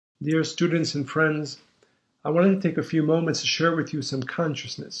Dear students and friends, I wanted to take a few moments to share with you some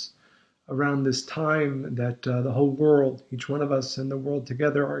consciousness around this time that the whole world, each one of us and the world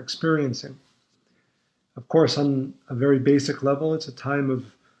together, are experiencing. Of course, on a very basic level, it's a time of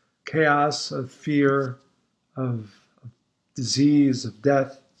chaos, of fear, of disease, of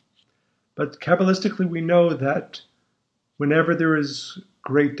death. But Kabbalistically, we know that whenever there is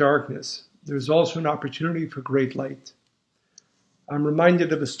great darkness, there's also an opportunity for great light. I'm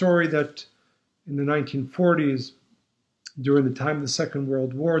reminded of a story that in the 1940s, during the time of the Second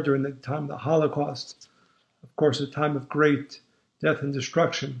World War, during the time of the Holocaust, of course, a time of great death and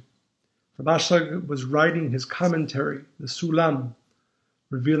destruction, Rav Ashlag was writing his commentary, the Sulam,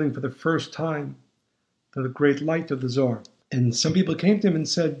 revealing for the first time the great light of the Zohar. And some people came to him and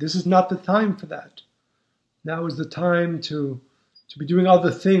said, this is not the time for that. Now is the time to be doing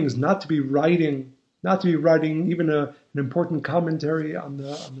other things, not to be writing even an important commentary on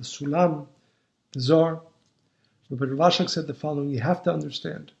the Sulam, the Zohar. But Rav Ashlag said the following: you have to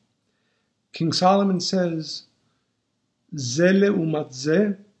understand. King Solomon says, "Ze leumat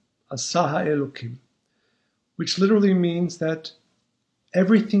ze asa ha'elokim," which literally means that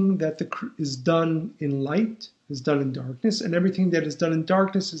everything that is done in light is done in darkness, and everything that is done in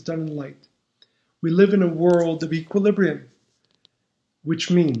darkness is done in light. We live in a world of equilibrium, which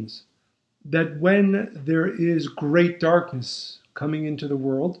means that when there is great darkness coming into the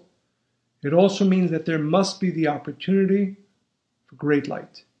world, it also means that there must be the opportunity for great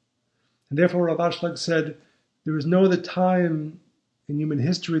light. And therefore, Rav Ashlag said, there is no other time in human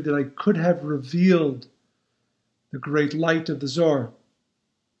history that I could have revealed the great light of the Zohar,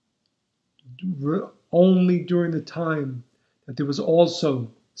 only during the time that there was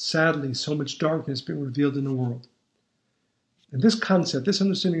also, sadly, so much darkness being revealed in the world. And this concept, this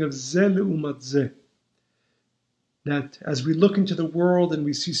understanding of ze leumat ze, that as we look into the world and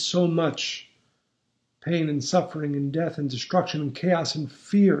we see so much pain and suffering and death and destruction and chaos and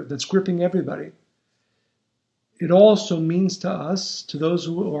fear that's gripping everybody, it also means to us, to those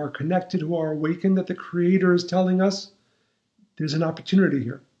who are connected, who are awakened, that the Creator is telling us there's an opportunity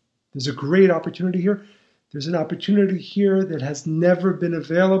here. There's a great opportunity here. There's an opportunity here that has never been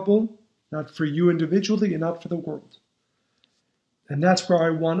available, not for you individually and not for the world. And that's where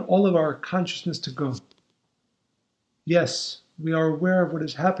I want all of our consciousness to go. Yes, we are aware of what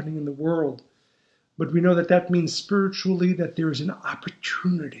is happening in the world, but we know that that means spiritually that there is an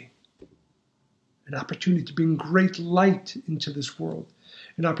opportunity to bring great light into this world,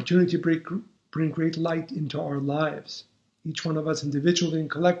 an opportunity to bring great light into our lives, each one of us individually and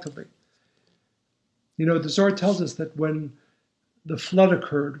collectively. You know, the Zohar tells us that when the flood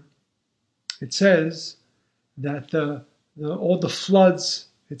occurred, it says that all the floods,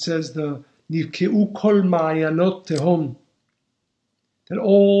 it says Nivkeu kol ma'ayanot tehom, that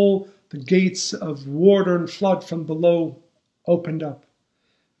all the gates of water and flood from below opened up.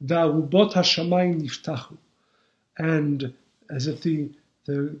 Va'arubot hashamayim niftachu, and as if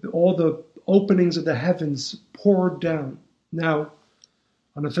all the openings of the heavens poured down. Now,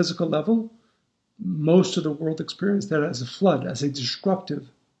 on a physical level, most of the world experienced that as a flood, as a destructive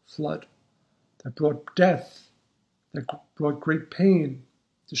flood that brought death, that brought great pain,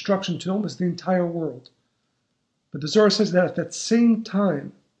 destruction to almost the entire world. But the Zohar says that at that same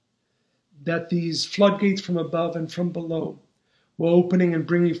time that these floodgates from above and from below were opening and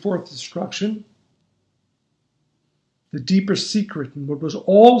bringing forth destruction, the deeper secret and what was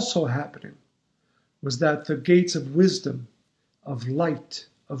also happening was that the gates of wisdom, of light,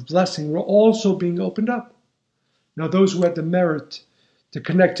 of blessing were also being opened up. Now those who had the merit to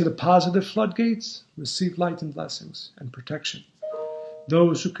connect to the positive floodgates received light and blessings and protection.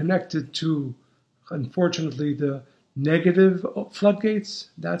 Those who connected to, unfortunately, the negative floodgates,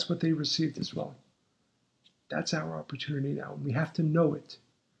 that's what they received as well. That's our opportunity now, and we have to know it.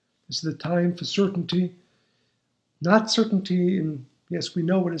 This is the time for certainty, not certainty in, yes, we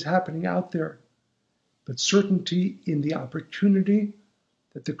know what is happening out there, but certainty in the opportunity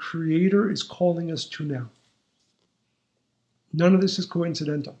that the Creator is calling us to now. None of this is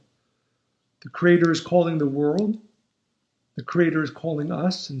coincidental. The Creator is calling the world. The Creator is calling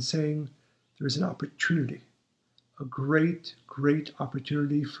us and saying there is an opportunity, a great, great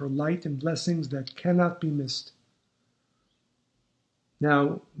opportunity for light and blessings that cannot be missed.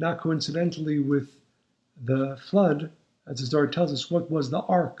 Now, not coincidentally with the flood, as the Zohar tells us, what was the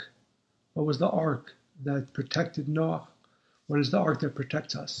ark? What was the ark that protected Noah? What is the ark that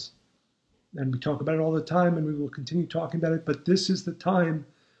protects us? And we talk about it all the time, and we will continue talking about it, but this is the time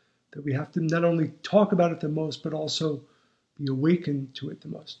that we have to not only talk about it the most, but also be awakened to it the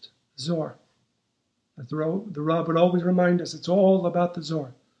most. Zohar. As the Rav would always remind us, it's all about the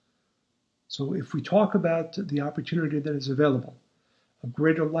Zohar. So if we talk about the opportunity that is available, a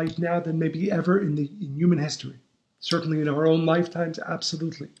greater light now than maybe ever in human history, certainly in our own lifetimes,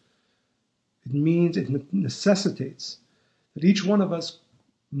 absolutely. It means, it necessitates that each one of us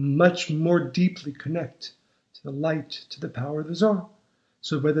much more deeply connect to the light, to the power of the Zohar.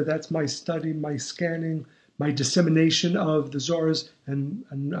 So whether that's my study, my scanning, my dissemination of the Zohars, and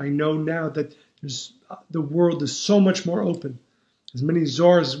I know now that the world is so much more open. As many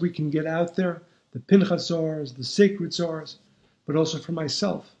Zohars as we can get out there, the Pinchas Zohars, the sacred Zohars, but also for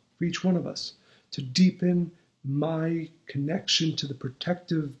myself, for each one of us, to deepen my connection to the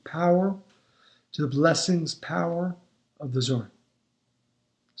protective power, to the blessings power of the Zohar.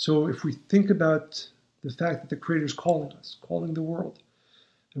 So if we think about the fact that the Creator is calling us, calling the world,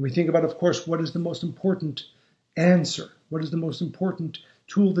 and we think about, of course, what is the most important answer, what is the most important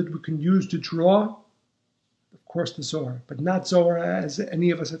tool that we can use to draw, of course, the Zohar, but not Zohar as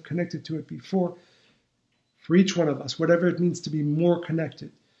any of us have connected to it before. For each one of us, whatever it means to be more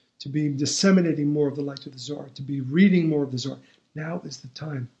connected, to be disseminating more of the light of the Zohar, to be reading more of the Zohar, now is the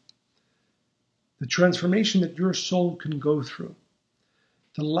time. The transformation that your soul can go through,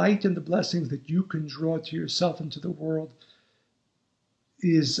 the light and the blessings that you can draw to yourself and to the world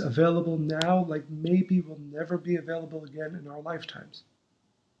is available now like maybe will never be available again in our lifetimes.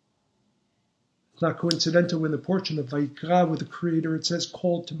 It's not coincidental when the portion of Vayikra with the Creator, it says,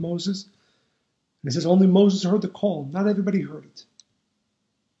 called to Moses. And it says only Moses heard the call. Not everybody heard it.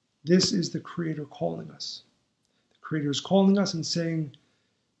 This is the Creator calling us. The Creator is calling us and saying,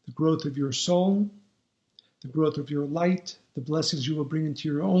 the growth of your soul, the growth of your light, the blessings you will bring into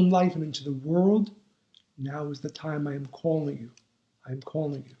your own life and into the world, now is the time I am calling you. I am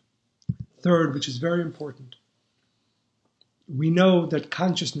calling you. Third, which is very important, we know that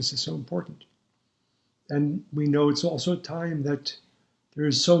consciousness is so important. And we know it's also a time that there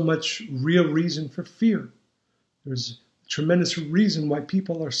is so much real reason for fear. There's a tremendous reason why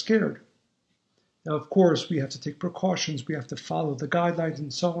people are scared. Now, of course, we have to take precautions. We have to follow the guidelines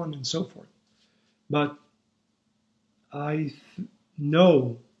and so on and so forth. But I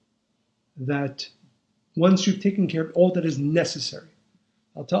know that once you've taken care of all that is necessary,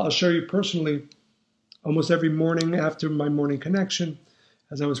 I'll show you personally, almost every morning after my morning connection,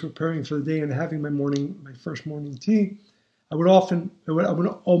 as I was preparing for the day and having my first morning tea, I would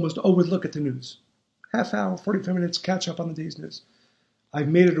almost always look at the news. Half hour, 45 minutes, catch up on the day's news. I've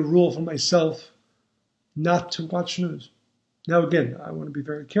made it a rule for myself not to watch news. Now again, I want to be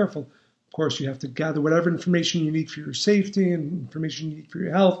very careful. Of course, you have to gather whatever information you need for your safety and information you need for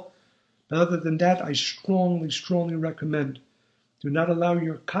your health. But other than that, I strongly, strongly recommend do not allow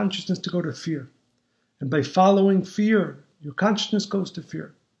your consciousness to go to fear. And by following fear, your consciousness goes to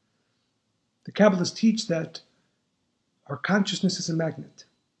fear. The Kabbalists teach that our consciousness is a magnet.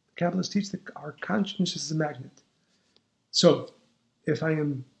 The Kabbalists teach that our consciousness is a magnet. So, if I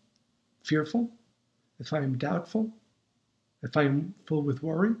am fearful, if I am doubtful, if I am full with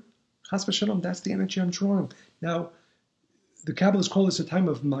worry, chas v'shalom, that's the energy I'm drawing. Now, the Kabbalists call this a time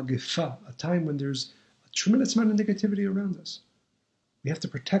of magifa, a time when there's a tremendous amount of negativity around us. We have to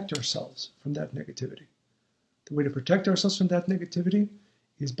protect ourselves from that negativity. The way to protect ourselves from that negativity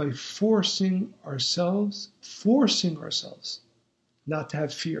is by forcing ourselves not to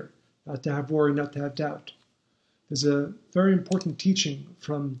have fear, not to have worry, not to have doubt. There's a very important teaching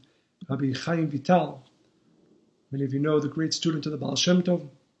from Rabbi Chaim Vital. Many of you know the great student of the Baal Shem Tov,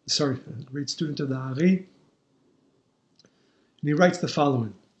 great student of the Ari. And he writes the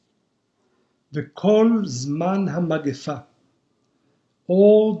following: V'kol zman hamagefa,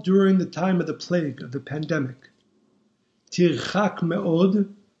 all during the time of the plague, of the pandemic, tirchak me'od,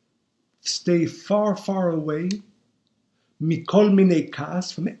 stay far, far away, mikol minei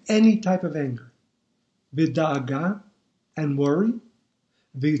kas, from any type of anger, v'da'aga, and worry,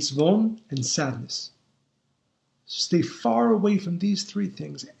 v'itzvon, and sadness. Stay far away from these three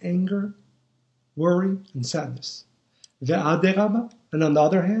things: anger, worry, and sadness. Ve'aderaba, and on the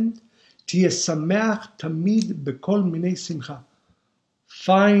other hand, tiyeh sameach tamid bekol minei simcha.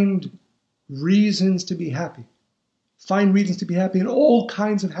 Find reasons to be happy. Find reasons to be happy in all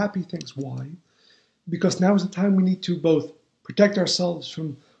kinds of happy things. Why? Because now is the time we need to both protect ourselves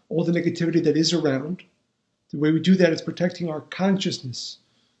from all the negativity that is around. The way we do that is protecting our consciousness,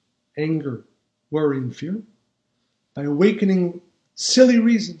 anger, worry, and fear, by awakening silly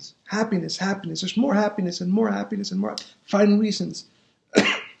reasons. Happiness. There's more happiness and more happiness and more. Find reasons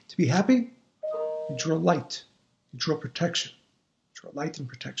to be happy. You draw light. You draw protection. Light and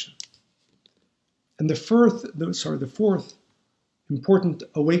protection. And the fourth important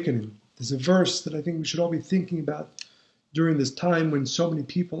awakening, there's a verse that I think we should all be thinking about during this time when so many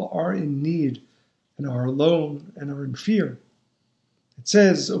people are in need and are alone and are in fear. It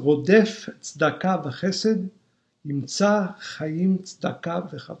says, Rodef tzedakah v'chesed, yimtza chayim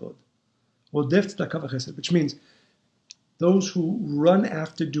tzedakah v'chavod. Rodef tzedakah v'chesed, which means those who run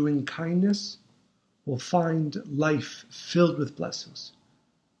after doing kindness will find life filled with blessings.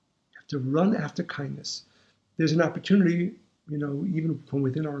 You have to run after kindness. There's an opportunity, even from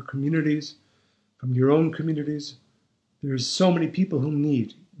within our communities, from your own communities. There's so many people who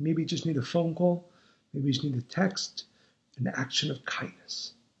need. Maybe you just need a phone call. Maybe you just need a text, an action of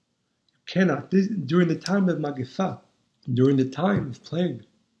kindness. You cannot, during the time of Magifa, during the time of plague,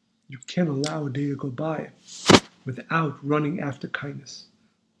 you can't allow a day to go by without running after kindness.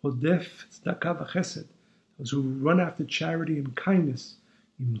 Hodef tzedakah v'chesed, those who run after charity and kindness,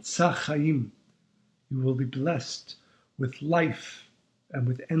 yimtza chayim, you will be blessed with life and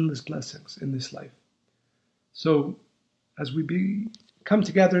with endless blessings in this life. So, as we come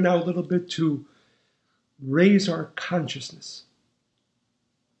together now a little bit to raise our consciousness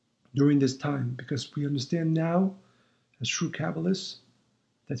during this time, because we understand now, as true Kabbalists,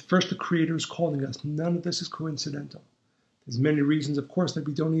 that first the Creator is calling us. None of this is coincidental. There's many reasons, of course, that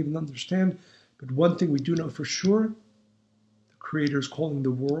we don't even understand, but one thing we do know for sure, the Creator is calling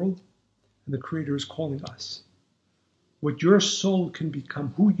the world, and the Creator is calling us. What your soul can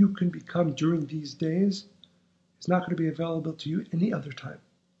become, who you can become during these days, is not going to be available to you any other time.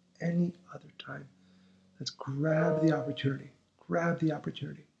 Any other time. Let's grab the opportunity. Grab the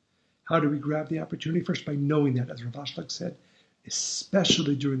opportunity. How do we grab the opportunity? First, by knowing that, as Rav Ashlag said,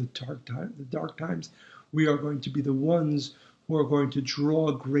 especially during the dark times, we are going to be the ones who are going to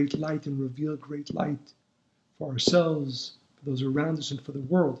draw great light and reveal great light for ourselves, for those around us, and for the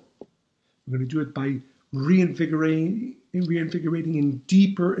world. We're going to do it by reinvigorating in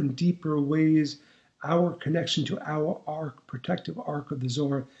deeper and deeper ways our connection to our ark, protective ark of the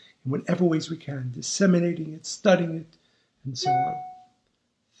Zohar, in whatever ways we can, disseminating it, studying it, and so on.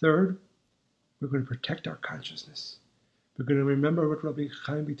 Third, we're going to protect our consciousness. We're going to remember what Rabbi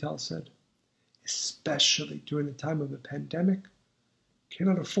Chaim Vital said, especially during the time of a pandemic. You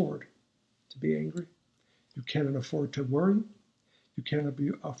cannot afford to be angry. You cannot afford to worry. You cannot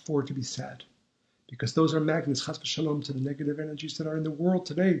afford to be sad. Because those are magnets, chas v'shalom, to the negative energies that are in the world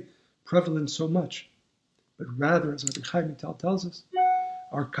today, prevalent so much. But rather, as Rabbi Chaim Vital tells us,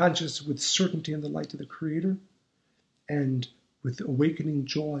 our consciousness with certainty in the light of the Creator and with awakening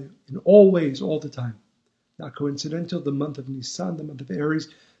joy in all ways, all the time. Not coincidental, the month of Nisan, the month of Aries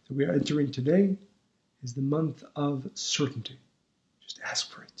that we are entering today, is the month of certainty. Just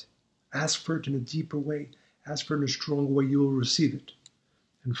ask for it. Ask for it in a deeper way. Ask for it in a stronger way. You will receive it.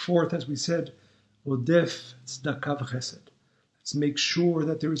 And fourth, as we said, Rodef tzedakah v'chesed. Let's make sure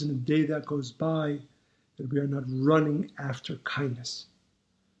that there isn't a day that goes by that we are not running after kindness.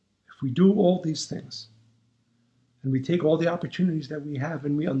 If we do all these things, and we take all the opportunities that we have,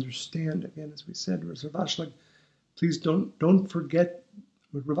 and we understand, again, as we said, Rav Ashlag, please don't forget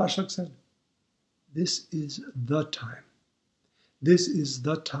what Rav Ashlag said. This is the time. This is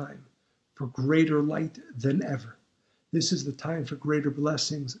the time for greater light than ever. This is the time for greater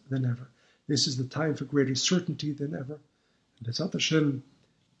blessings than ever. This is the time for greater certainty than ever. And B'ezrat Hashem,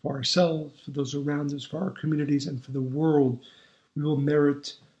 for ourselves, for those around us, for our communities, and for the world, we will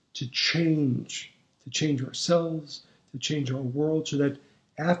merit to change ourselves, to change our world, so that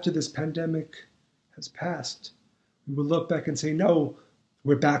after this pandemic has passed, we will look back and say, no,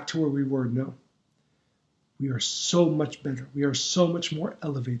 we're back to where we were. No. We are so much better. We are so much more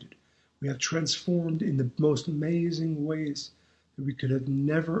elevated. We have transformed in the most amazing ways that we could have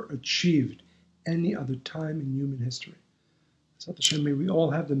never achieved any other time in human history. B'ezrat Hashem, may we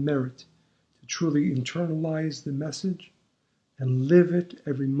all have the merit to truly internalize the message and live it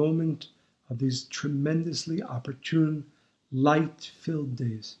every moment of these tremendously opportune, light-filled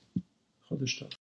days. Chodesh Tov.